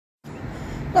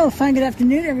Well, fine good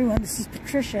afternoon, everyone. This is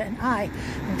Patricia, and I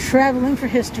am traveling for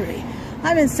history.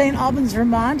 I'm in St. Albans,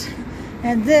 Vermont,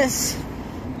 and this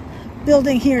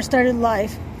building here started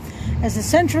life as the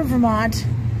Central Vermont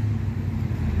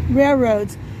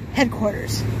Railroad's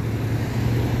headquarters.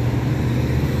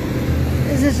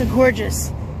 This is a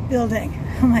gorgeous building.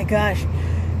 Oh my gosh.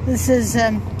 This is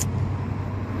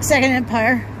Second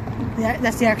Empire.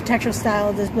 That's the architectural style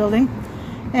of this building.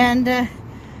 And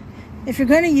if you're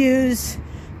going to use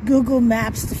Google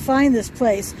Maps to find this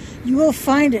place, you will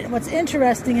find it. What's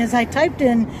interesting is I typed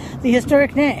in the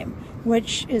historic name,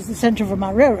 which is the Central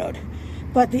Vermont Railroad.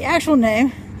 But the actual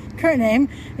name, current name,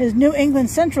 is New England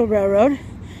Central Railroad.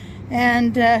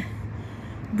 And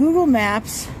Google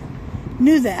Maps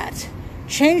knew that,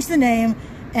 changed the name,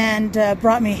 and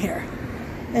brought me here.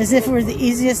 As if it were the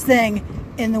easiest thing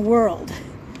in the world.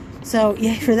 So,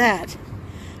 yay for that.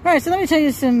 Alright, so let me tell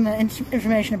you some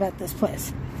information about this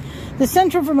place. The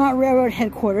Central Vermont Railroad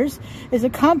headquarters is a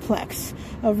complex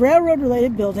of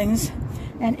railroad-related buildings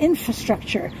and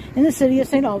infrastructure in the city of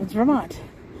St. Albans, Vermont.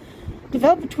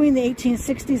 Developed between the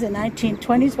 1860s and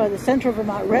 1920s by the Central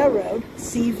Vermont Railroad,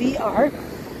 CVR,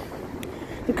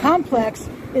 the complex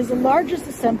is the largest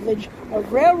assemblage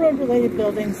of railroad-related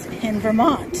buildings in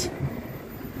Vermont.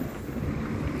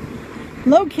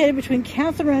 Located between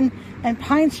Catherine and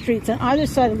Pine Streets on either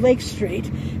side of Lake Street,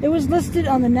 it was listed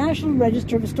on the National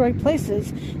Register of Historic Places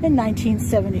in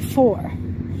 1974.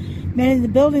 Many of the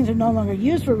buildings are no longer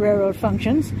used for railroad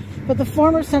functions, but the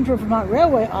former Central Vermont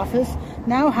Railway office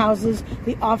now houses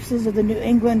the offices of the New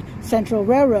England Central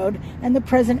Railroad, and the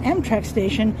present Amtrak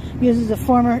station uses the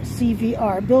former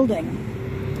CVR building.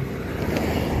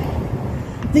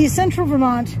 The Central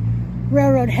Vermont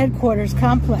Railroad headquarters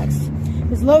complex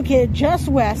is located just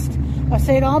west of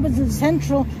St. Albans'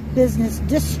 Central Business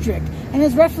District and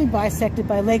is roughly bisected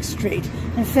by Lake Street.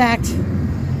 In fact,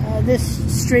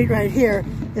 this street right here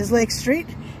is Lake Street,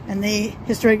 and the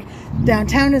historic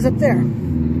downtown is up there.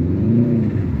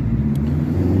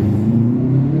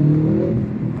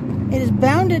 It is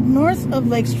bounded north of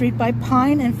Lake Street by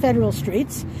Pine and Federal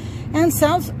Streets, and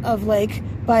south of Lake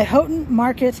by Houghton,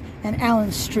 Market, and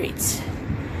Allen Streets.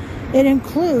 It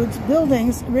includes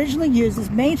buildings originally used as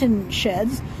maintenance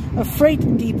sheds, a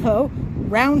freight depot,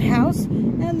 roundhouse,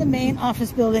 and the main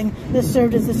office building that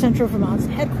served as the Central Vermont's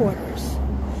headquarters.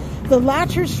 The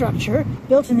latter structure,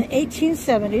 built in the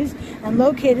 1870s and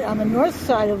located on the north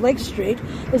side of Lake Street,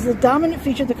 is the dominant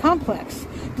feature of the complex,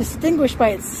 distinguished by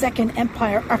its Second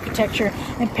Empire architecture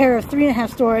and pair of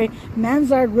 3.5-story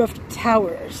mansard-roofed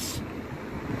towers.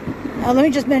 Now, let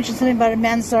me just mention something about a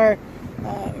mansard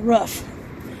roof.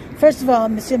 First of all,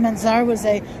 Monsieur Mansart was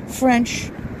a French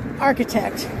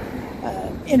architect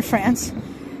in France,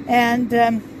 and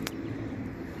in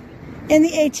the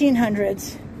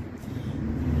 1800s,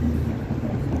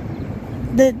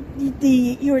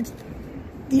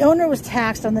 the owner was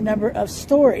taxed on the number of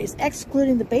stories,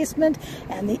 excluding the basement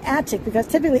and the attic, because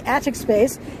typically attic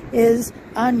space is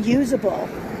unusable.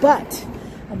 But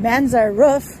a mansard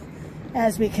roof,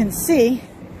 as we can see,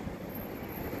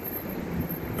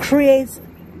 creates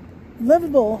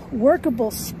livable, workable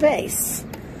space,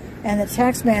 and the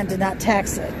tax man did not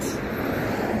tax it.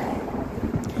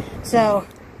 So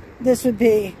this would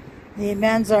be the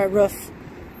mansard roof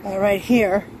right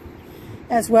here,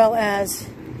 as well as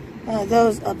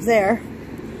those up there.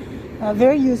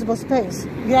 Very usable space.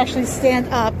 You can actually stand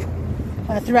up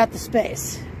throughout the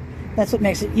space. That's what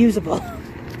makes it usable.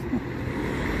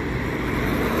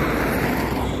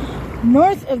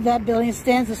 North of that building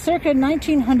stands the circa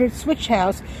 1900 switch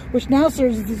house, which now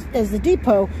serves as the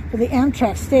depot for the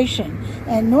Amtrak station.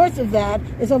 And north of that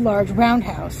is a large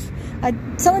roundhouse.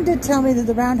 Someone did tell me that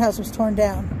the roundhouse was torn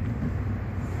down.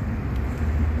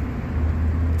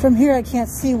 From here I can't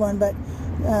see one, but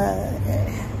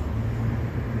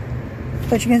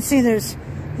you can see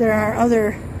there are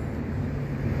other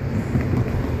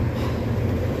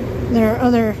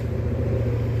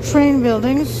train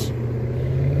buildings.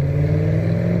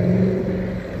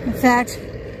 In fact,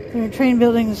 there are train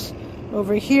buildings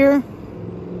over here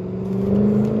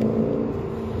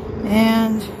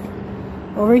and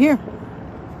over here.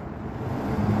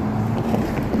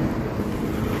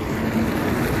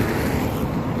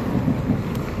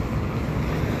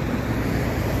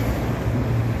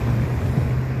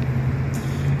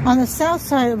 On the south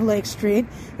side of Lake Street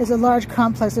is a large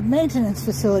complex of maintenance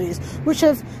facilities, which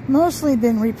have mostly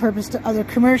been repurposed to other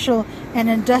commercial and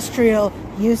industrial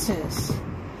uses.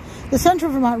 The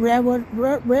Central Vermont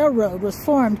Railroad was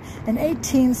formed in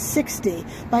 1860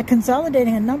 by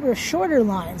consolidating a number of shorter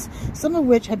lines, some of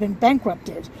which had been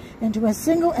bankrupted, into a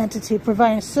single entity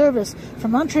providing service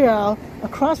from Montreal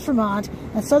across Vermont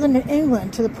and southern New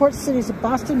England to the port cities of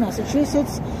Boston,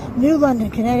 Massachusetts, New London,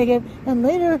 Connecticut, and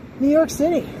later New York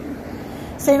City.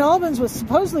 St. Albans was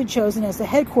supposedly chosen as the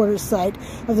headquarters site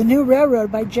of the new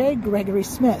railroad by J. Gregory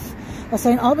Smith, a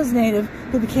St. Albans native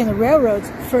who became the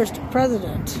railroad's first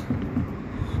president.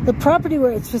 The property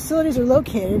where its facilities are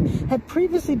located had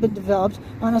previously been developed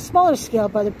on a smaller scale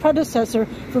by the predecessor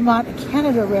Vermont and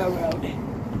Canada Railroad.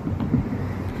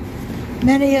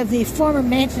 Many of the former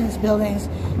maintenance buildings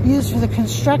used for the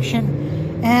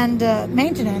construction and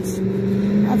maintenance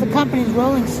of the company's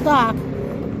rolling stock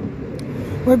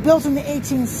were built in the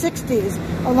 1860s,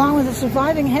 along with a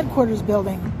surviving headquarters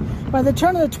building. By the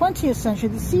turn of the 20th century,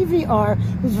 the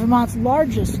CVR was Vermont's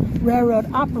largest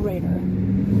railroad operator.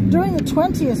 During the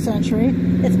 20th century,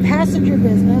 its passenger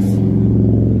business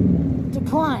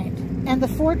declined, and the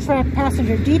 4-track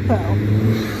passenger depot,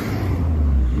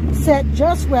 set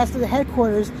just west of the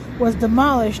headquarters, was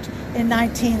demolished in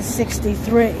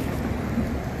 1963.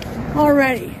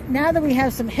 Alrighty, now that we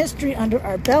have some history under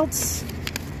our belts,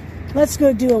 let's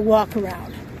go do a walk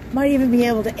around. Might even be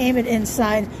able to aim it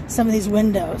inside some of these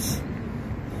windows.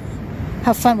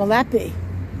 How fun will that be?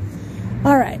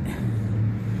 Alright.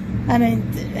 I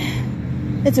mean,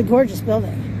 it's a gorgeous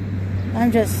building.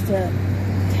 I'm just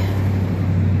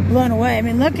blown away. I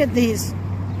mean, look at these.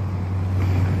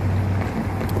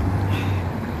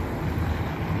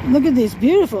 Look at these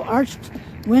beautiful arched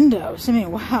windows. I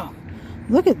mean, wow.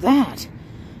 Look at that.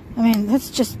 I mean,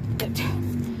 that's just, it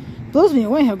blows me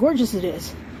away how gorgeous it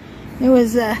is. It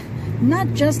was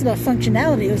not just about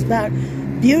functionality. It was about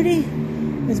beauty.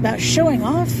 It was about showing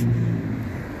off. You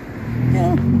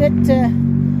know, a bit,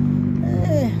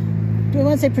 do I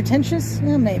want to say pretentious?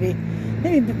 Well, maybe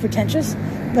a bit pretentious,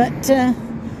 but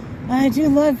I do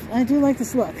like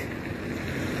this look.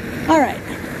 All right.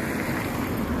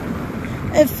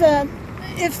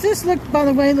 If this look, by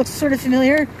the way, looks sort of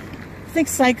familiar, think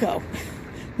Psycho,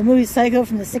 the movie Psycho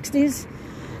from the 60s,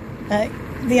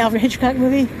 the Alfred Hitchcock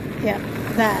movie. Yeah,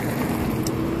 that.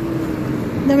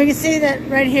 Then we can see that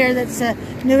right here. That's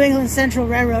New England Central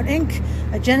Railroad Inc.,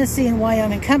 a Genesee and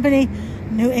Wyoming company.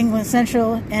 New England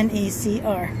Central,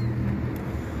 NECR.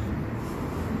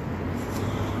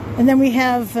 And then we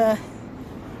have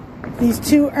these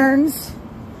two urns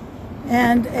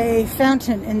and a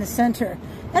fountain in the center.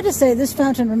 I have to say, this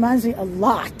fountain reminds me a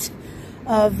lot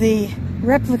of the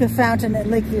replica fountain at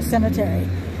Lakeview Cemetery.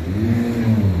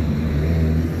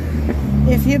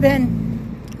 If you've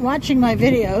been watching my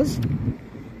videos,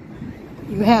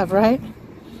 you have, right?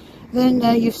 Then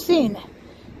you've seen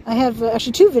I have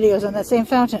actually two videos on that same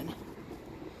fountain.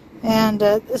 And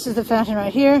this is the fountain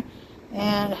right here.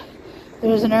 And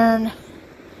there's an urn.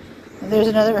 And there's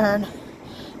another urn.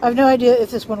 I have no idea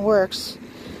if this one works.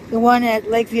 The one at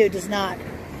Lakeview does not.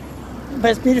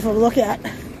 But it's beautiful to look at.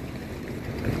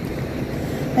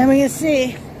 And we can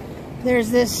see there's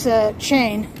this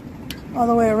chain all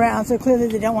the way around. So clearly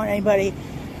they don't want anybody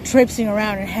traipsing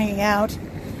around and hanging out.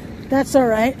 That's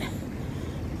alright.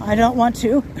 I don't want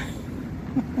to.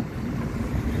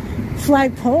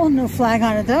 Flagpole, no flag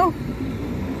on it though.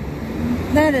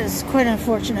 That is quite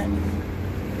unfortunate.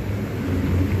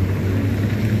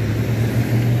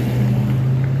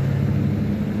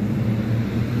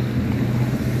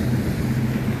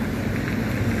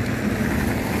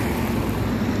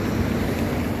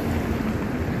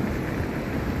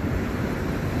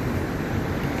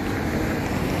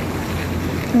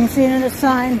 You can see another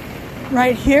sign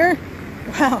right here.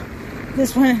 Wow,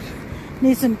 this one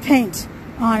needs some paint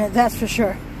on it, that's for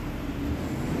sure.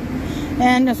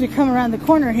 And as we come around the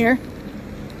corner here,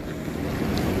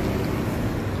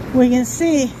 we can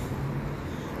see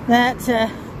that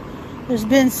there's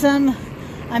been some,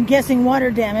 I'm guessing, water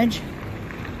damage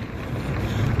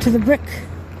to the brick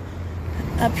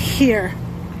up here.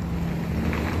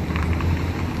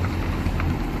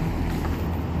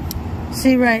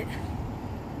 See right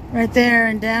there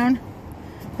and down?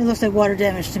 It looks like water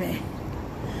damage to me.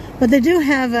 But they do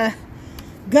have a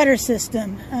gutter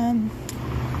system.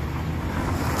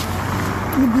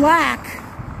 The black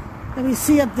that we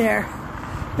see up there,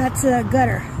 that's a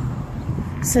gutter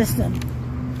system,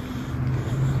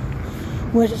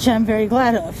 which I'm very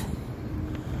glad of.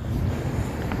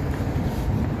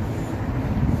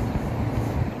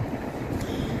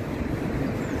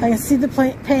 I can see the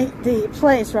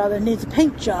place needs a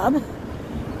paint job.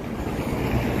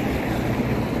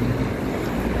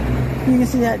 You can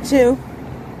see that too,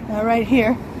 right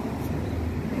here.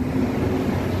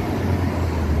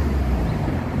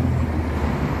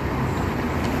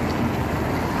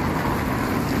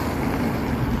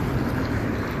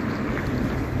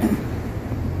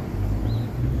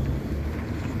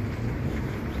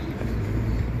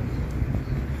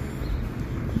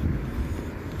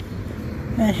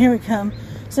 And here we come.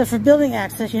 So for building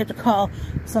access, you have to call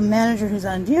some manager who's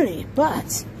on duty.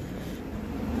 But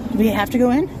we have to go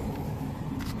in.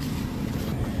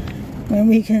 And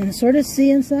we can sort of see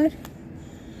inside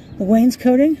the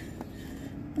wainscoting.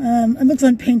 It looks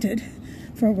unpainted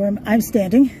for where I'm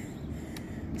standing,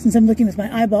 since I'm looking with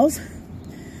my eyeballs.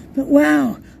 But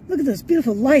wow, look at those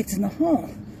beautiful lights in the hall.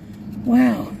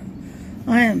 Wow,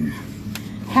 I am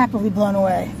happily blown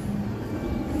away.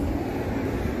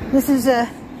 This is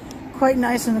quite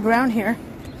nice on the ground here.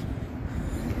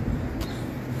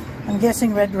 I'm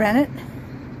guessing red granite,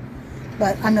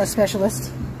 but I'm no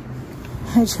specialist.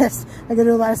 I go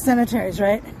to a lot of cemeteries,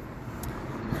 right?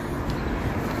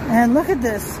 And look at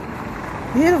this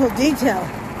beautiful detail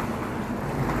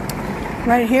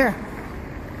right here.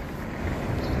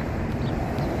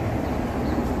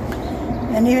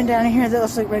 And even down here, that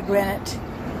looks like red granite.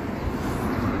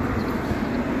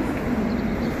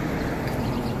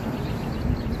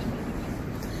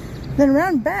 Then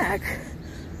around back,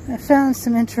 I found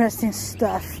some interesting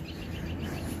stuff.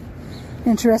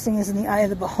 Interesting is in the eye of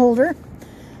the beholder.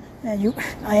 And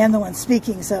I am the one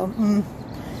speaking, so...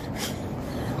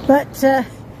 But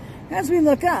as we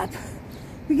look up,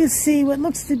 we can see what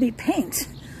looks to be paint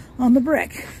on the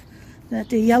brick. That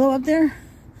the yellow up there,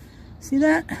 see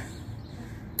that?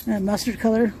 Mustard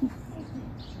color.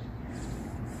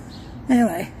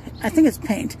 Anyway, I think it's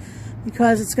paint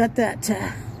because it's got that,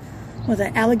 what,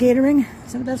 that alligatoring?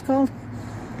 Is that what that's called?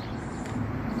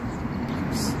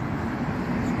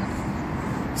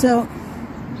 So,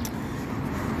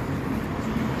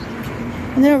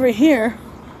 and then over here,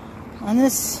 on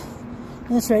this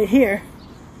right here,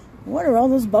 what are all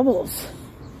those bubbles?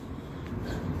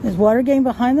 Is water getting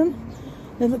behind them?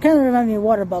 They kind of remind me of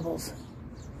water bubbles.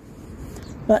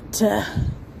 But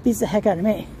beats the heck out of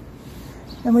me.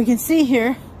 And we can see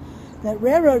here that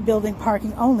railroad building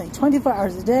parking only, 24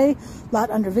 hours a day, lot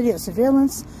under video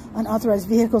surveillance, unauthorized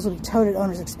vehicles will be towed at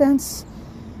owner's expense.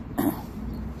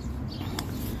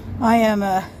 I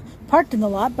am parked in the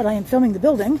lot, but I am filming the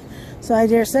building, so I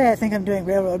dare say I think I'm doing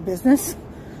railroad business.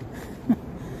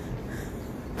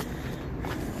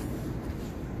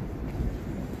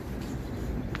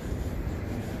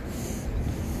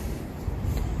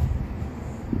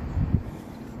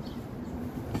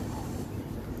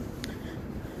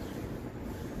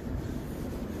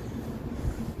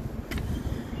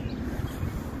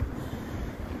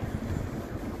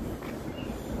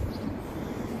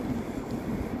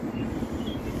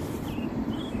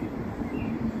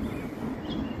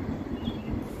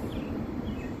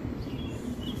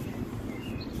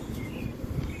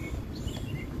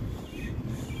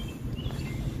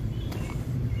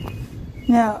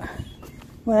 Now,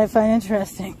 what I find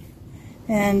interesting,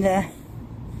 and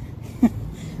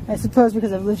I suppose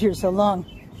because I've lived here so long,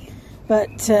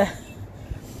 but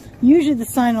usually the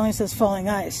sign only says falling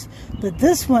ice, but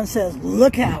this one says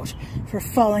look out for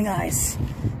falling ice.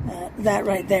 That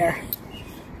right there.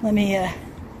 Let me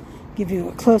give you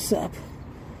a close-up.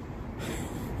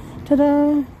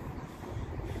 Ta-da!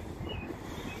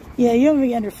 Yeah, you don't want to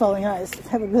be under falling ice.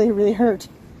 That would really, really hurt.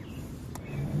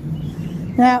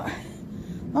 Now,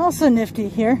 also nifty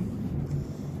here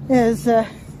is,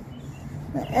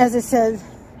 as it says,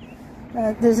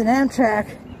 there's an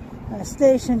Amtrak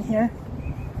station here.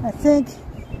 I think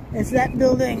it's that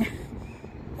building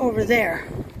over there.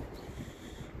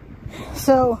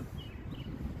 So,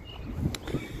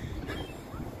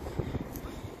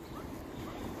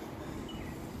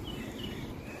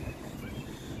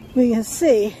 we can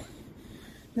see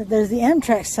that there's the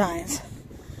Amtrak signs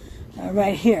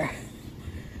right here.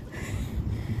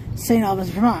 St. Albans,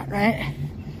 Vermont, right?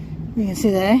 You can see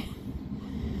that, eh?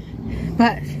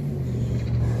 But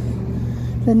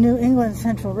the New England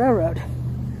Central Railroad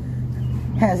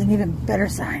has an even better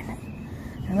sign.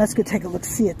 And let's go take a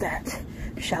look-see at that,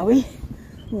 shall we?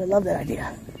 Ooh, I love that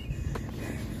idea.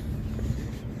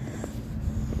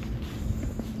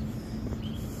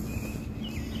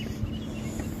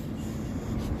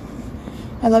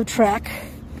 I love track.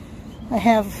 I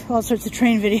have all sorts of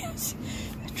train videos.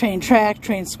 Train track,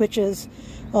 train switches,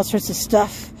 all sorts of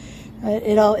stuff.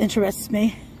 It all interests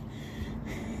me.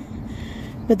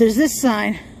 But there's this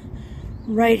sign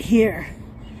right here.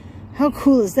 How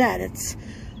cool is that? It's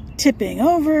tipping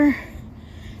over.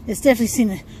 It's definitely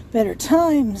seen better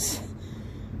times.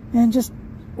 And just,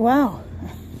 wow.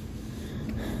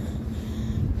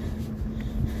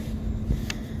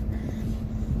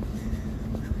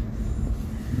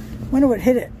 Wonder what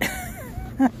hit it.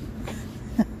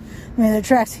 I mean, the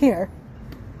track's here.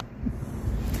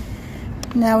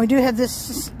 Now we do have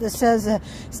this that says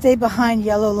stay behind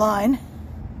yellow line.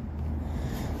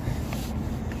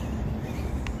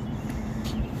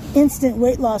 instant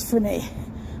weight loss for me.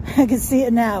 I can see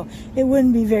it now. It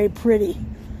wouldn't be very pretty,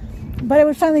 but I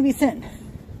would finally be thin.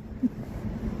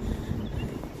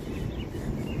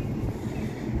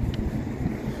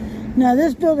 Now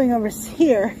this building over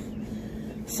here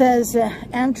says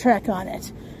Amtrak on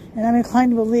it, and I'm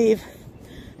inclined to believe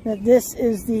that this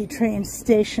is the train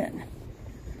station.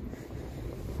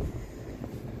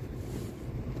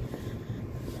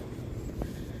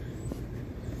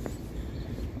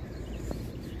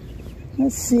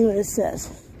 Let's see what it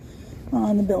says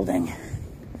on the building.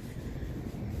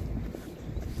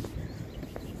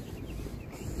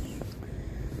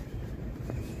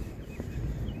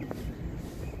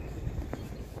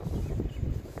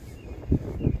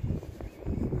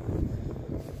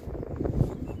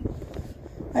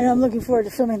 I know I'm looking forward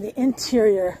to filming the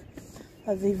interior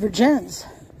of the Vergennes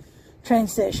train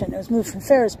station. It was moved from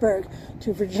Ferrisburg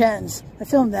to Vergennes. I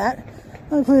filmed that.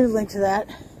 I'll include a link to that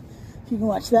if you can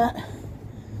watch that.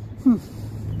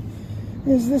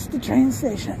 Is this the train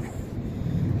station?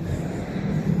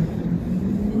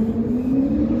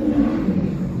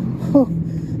 Oh,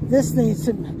 this needs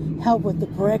some help with the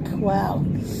brick. Wow.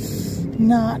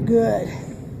 Not good.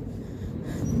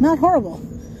 Not horrible,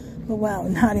 but wow,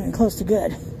 not even close to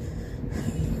good.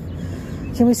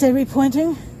 Can we say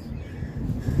repointing?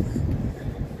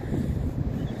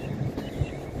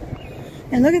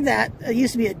 And look at that. There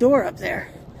used to be a door up there.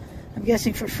 I'm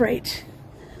guessing for freight.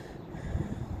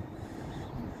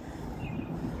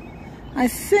 I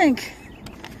think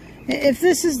if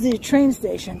this is the train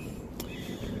station,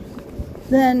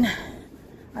 then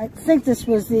I think this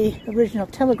was the original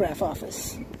telegraph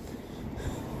office.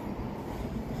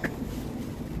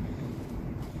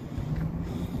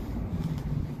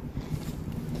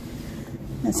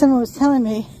 And someone was telling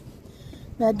me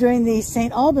that during the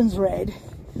St. Albans raid,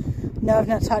 no, I've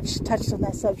not touched on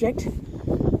that subject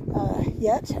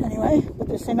yet, anyway, but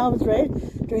the St. Albans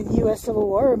raid during the U.S. Civil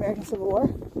War, or American Civil War,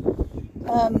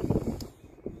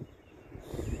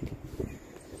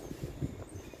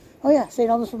 oh yeah, St.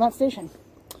 Albans, Vermont station,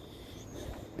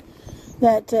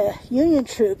 that Union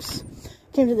troops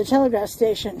came to the telegraph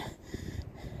station,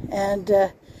 and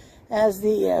as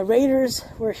the raiders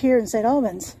were here in St.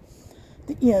 Albans,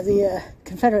 the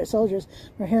Confederate soldiers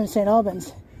were here in St.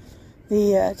 Albans,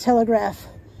 the telegraph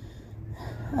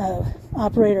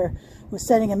operator was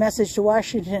sending a message to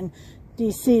Washington,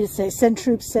 D.C. to say, send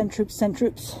troops, send troops, send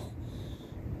troops.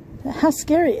 How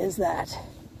scary is that?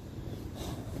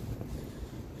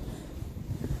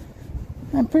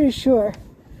 I'm pretty sure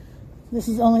this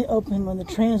is only open when the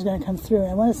train is going to come through.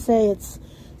 And I want to say it's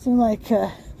something like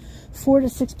 4 to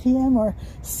 6 p.m. or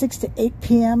 6 to 8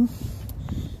 p.m.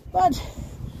 But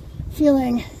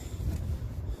feeling,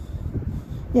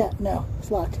 yeah, no, it's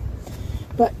locked.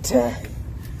 But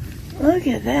look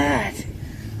at that.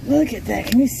 Look at that.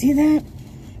 Can we see that?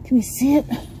 Can we see it?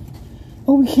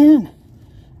 Oh, we can.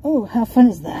 Oh, how fun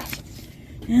is that?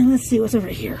 And let's see what's over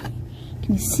here.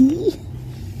 Can we see?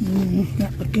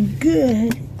 Not looking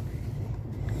good.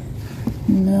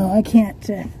 No, I can't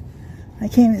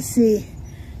even see.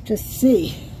 Just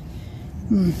see.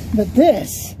 But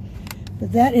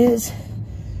that is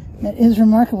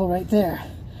remarkable right there.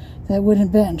 That wooden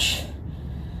bench.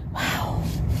 Wow.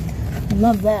 I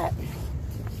love that.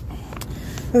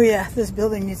 Oh yeah, this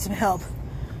building needs some help.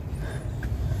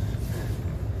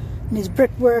 It needs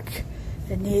brickwork.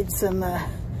 It needs some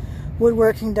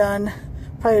woodworking done.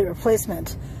 Probably a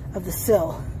replacement of the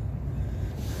sill.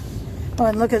 Oh,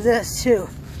 and look at this too.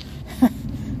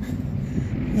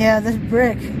 Yeah, this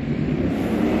brick.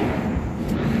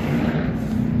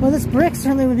 Well, this brick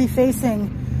certainly would be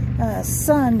facing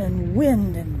sun and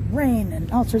wind and rain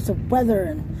and all sorts of weather.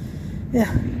 And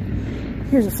yeah,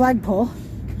 here's a flagpole.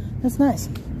 That's nice.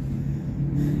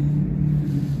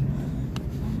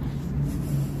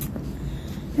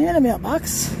 And a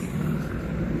mailbox.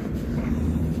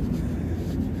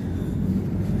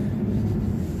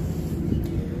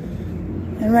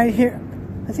 And right here,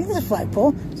 I think there's a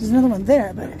flagpole. There's another one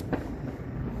there, but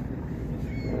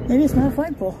maybe it's not a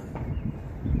flagpole.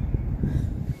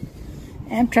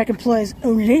 Amtrak employees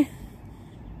only.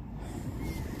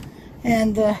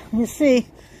 And you see,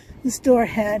 this door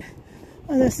had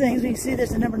other things. We can see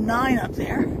there's a number 9 up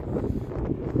there.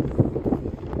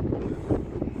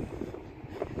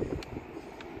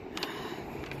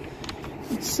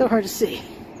 It's so hard to see.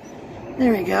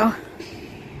 There we go.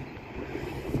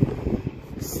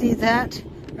 See that?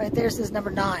 Right there says number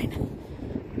 9.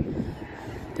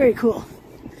 Very cool.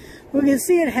 We can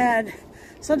see it had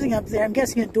something up there. I'm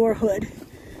guessing a door hood,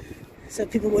 so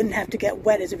people wouldn't have to get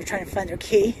wet as they were trying to find their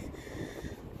key.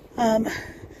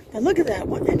 But look at that.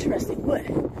 What interesting wood.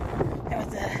 And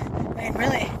with the I mean,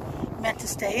 really meant to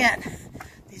stay in.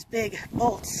 These big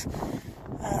bolts.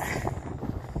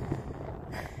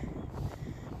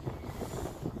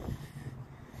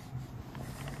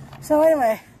 So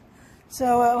anyway,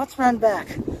 let's run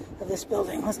back of this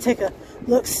building. Let's take a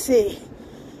look-see.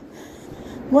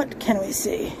 What can we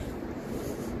see?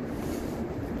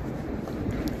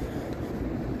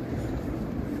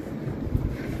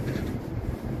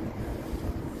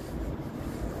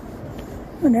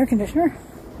 An air conditioner.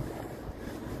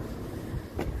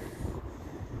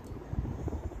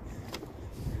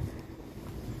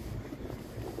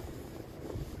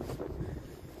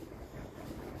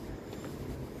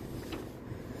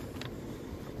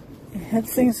 It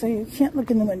has things so you can't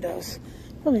look in the windows.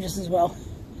 Probably just as well.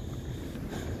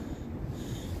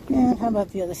 And how about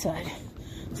the other side?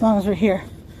 As long as we're here,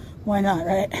 why not,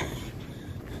 right?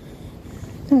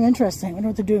 Kind of interesting. I wonder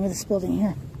what they're doing with this building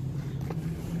here.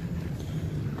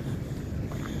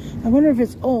 I wonder if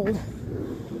it's old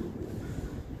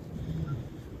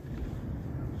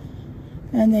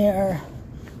and they are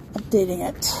updating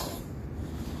it.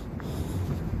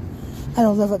 I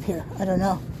don't live up here. I don't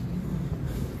know.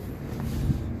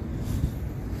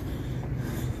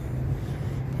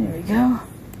 Here we go.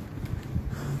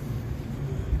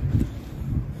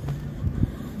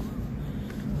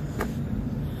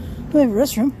 We have a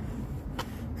restroom.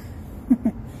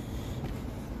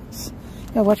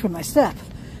 Gotta watch where my step.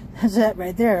 That's that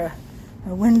right there.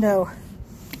 A window,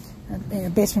 a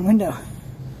basement window.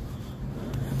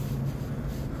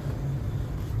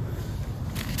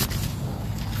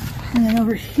 And then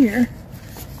over here,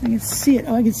 I can see it.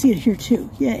 Oh, I can see it here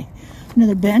too. Yay.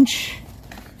 Another bench.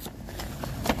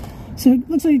 So it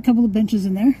looks like a couple of benches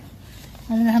in there.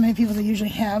 I don't know how many people they usually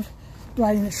have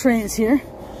riding the trains here.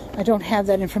 I don't have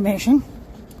that information.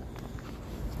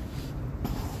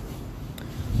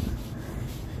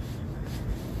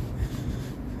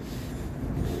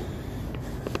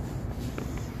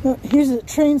 Well, here's a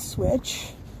train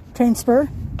switch, train spur.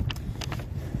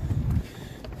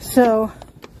 So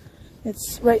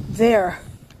it's right there.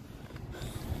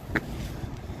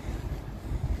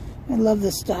 I love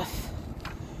this stuff.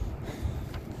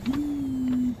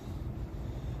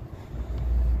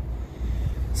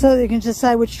 So you can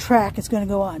decide which track it's going to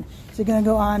go on. Is it going to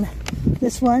go on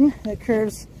this one that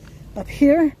curves up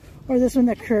here, or this one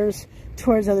that curves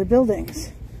towards other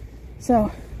buildings?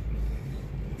 So,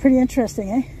 pretty interesting,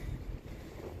 eh?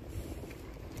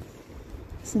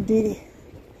 Yes, indeedy.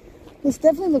 This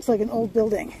definitely looks like an old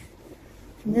building.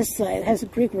 From this side, it has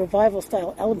Greek revival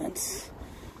style elements.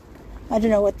 I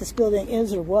don't know what this building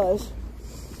is or was,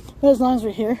 but as long as we're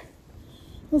here,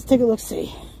 let's take a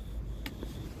look-see.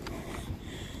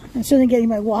 I'm certainly getting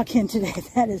my walk in today,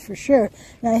 that is for sure.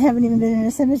 And I haven't even been in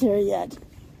a cemetery yet.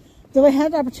 Though I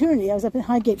had the opportunity, I was up in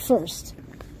Highgate first.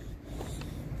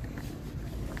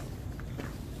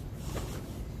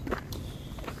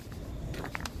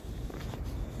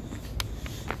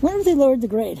 Wonder if they lowered the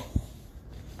grade?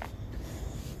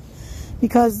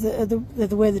 Because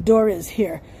the way the door is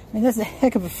here. I mean, that's a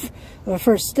heck of a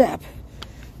first step.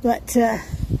 But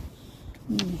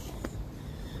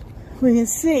we can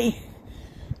see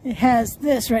it has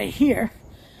this right here,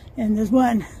 and there's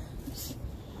one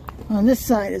on this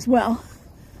side as well.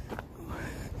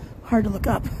 Hard to look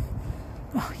up.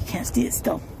 Oh, you can't see it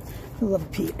still. For the love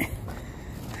of Pete.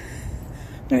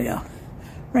 There we go.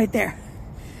 Right there.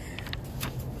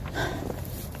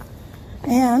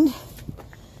 And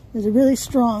there's a really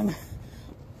strong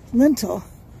lintel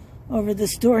over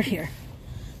this door here.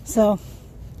 So,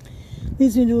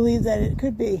 leads me to believe that it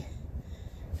could be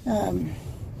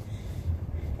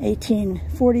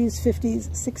 1840s, 50s,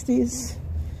 60s.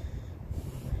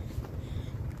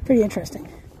 Pretty interesting.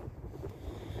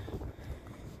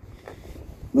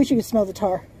 Wish you could smell the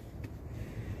tar.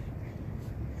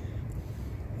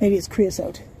 Maybe it's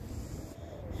creosote.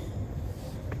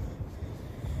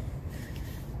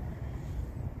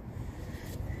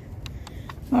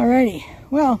 Alrighty,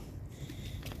 well,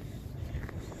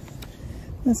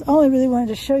 that's all I really wanted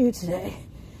to show you today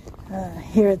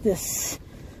here at this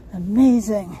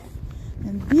amazing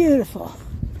and beautiful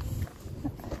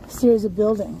series of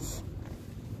buildings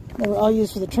that were all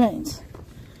used for the trains,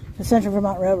 the Central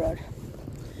Vermont Railroad.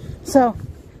 So,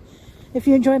 if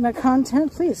you enjoyed my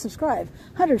content, please subscribe.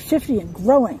 150 and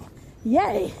growing.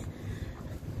 Yay!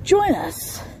 Join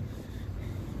us.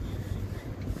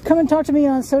 Come and talk to me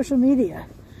on social media.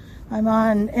 I'm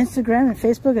on Instagram and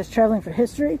Facebook as Traveling for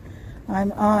History.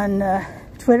 I'm on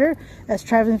Twitter as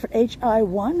Traveling for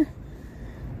HI1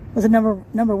 with a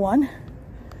number 1.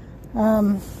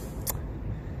 And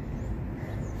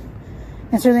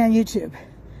certainly on YouTube.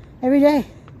 Every day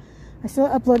I still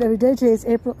upload every day. Today is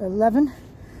April 11,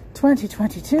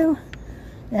 2022.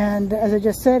 And as I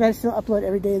just said, I still upload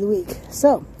every day of the week.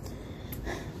 So,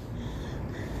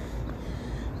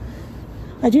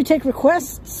 I do take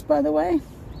requests, by the way.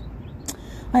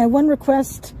 I have one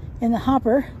request in the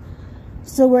hopper.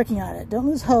 Still working on it. Don't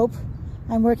lose hope.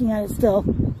 I'm working on it still.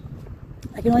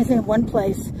 I can only think of one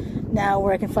place now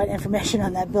where I can find information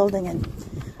on that building, and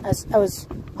I was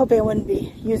hoping I wouldn't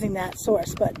be using that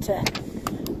source, but,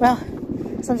 well,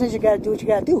 sometimes you gotta do what you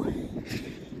gotta do.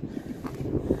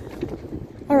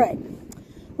 Alright.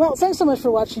 Well, thanks so much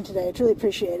for watching today. I truly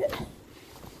appreciate it.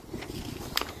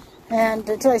 And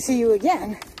until I see you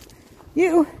again,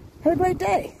 you have a great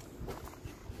day.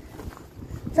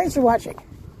 Thanks for watching.